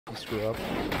You screw up.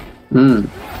 Hmm.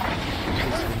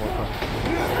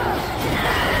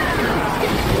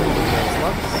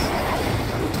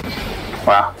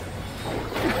 Wow.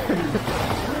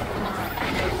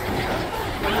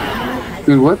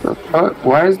 Dude, what the fuck?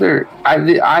 Why is there? I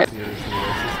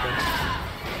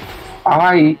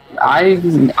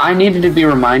needed to be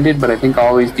reminded, but I think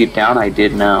always deep down I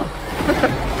did know.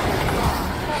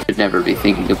 Should never be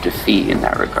thinking of defeat in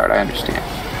that regard. I understand.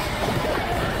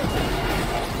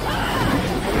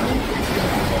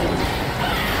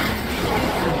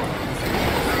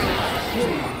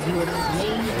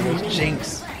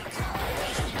 Jinx.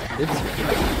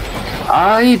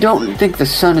 I don't think the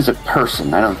sun is a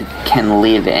person. I don't think it can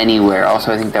live anywhere.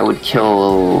 Also, I think that would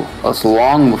kill us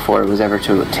long before it was ever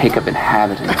to take up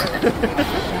inhabitants. I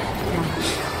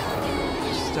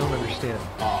just don't understand.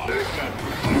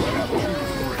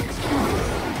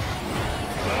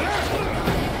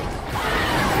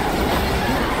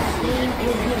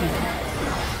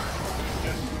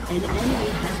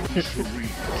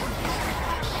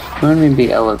 When we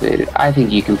be elevated, I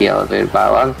think you can be elevated by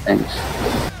a lot of things.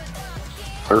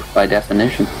 Earth by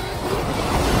definition. I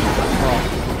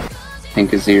think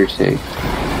Azir take.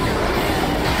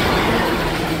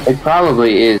 It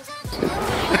probably is.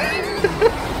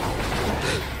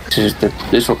 It's just that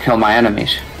this will kill my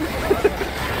enemies.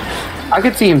 I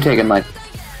could see him taking like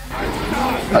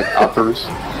uppers.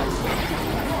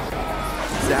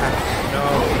 Zach,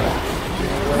 no.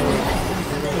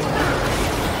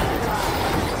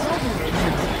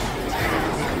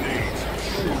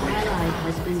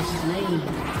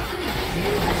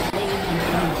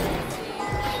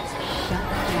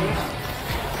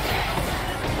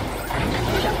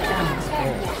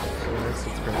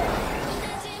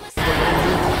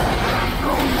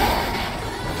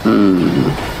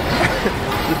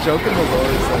 The joke in the lore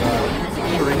is that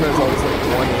Karima is always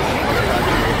like 1 inch.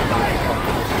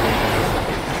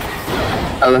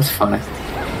 Oh, that's funny.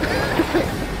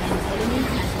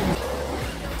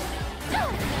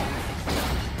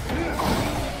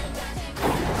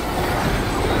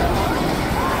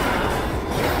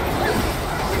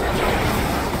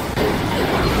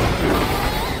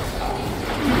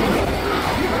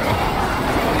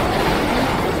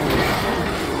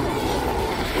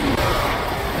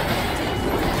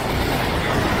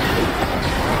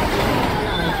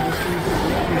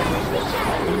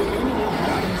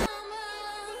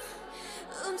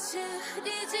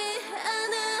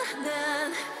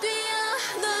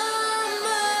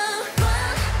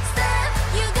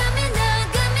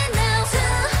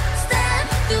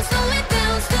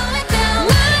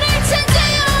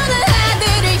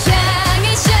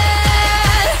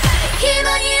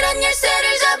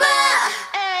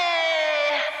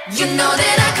 You know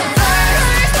that I come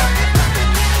first.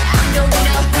 I'm the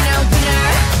winner, winner, winner.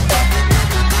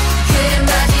 그래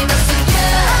마지막 순간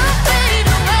fade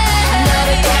away. 너를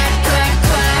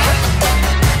꽉꽉꽉.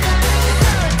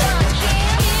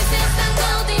 이 세상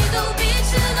어디도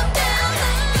빛은 없대.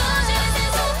 거짓에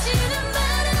속지는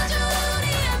말아줘 우리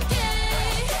함께.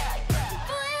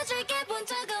 보여줄게 본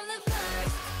적 없는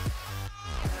first.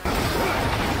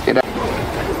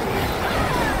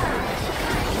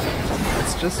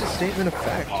 It's just a statement of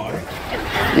fact, right?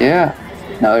 Yeah.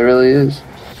 No, it really is.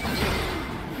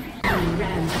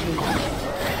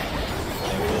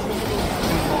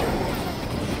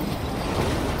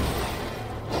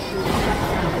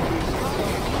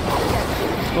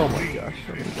 Oh my gosh.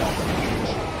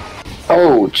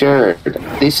 Oh, Jared,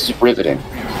 this is riveting.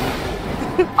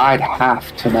 I'd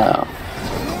have to know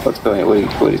what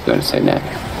he's going to say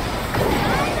next.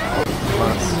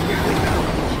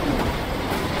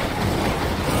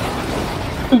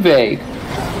 Vague.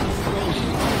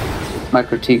 My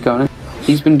critique on it.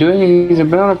 He's been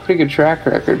on a pretty good track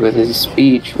record with his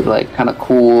speech, with like kind of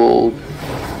cool,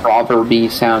 proverby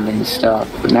sounding stuff.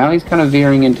 But now he's kind of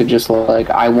veering into just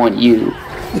like, I want you.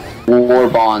 War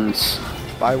bonds.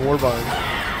 Buy war bonds.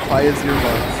 Buy Azir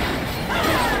bonds.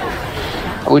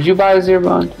 Would you buy a Azir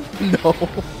bond? No.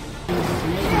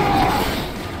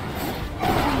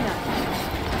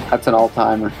 That's an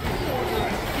all-timer.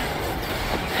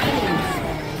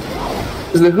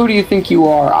 The "Who do you think you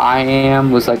are? I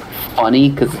am" was like funny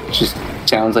because it just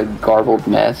sounds like garbled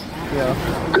mess. Yeah.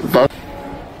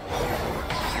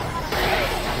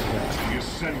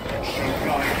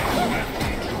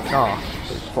 Oh,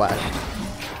 flash.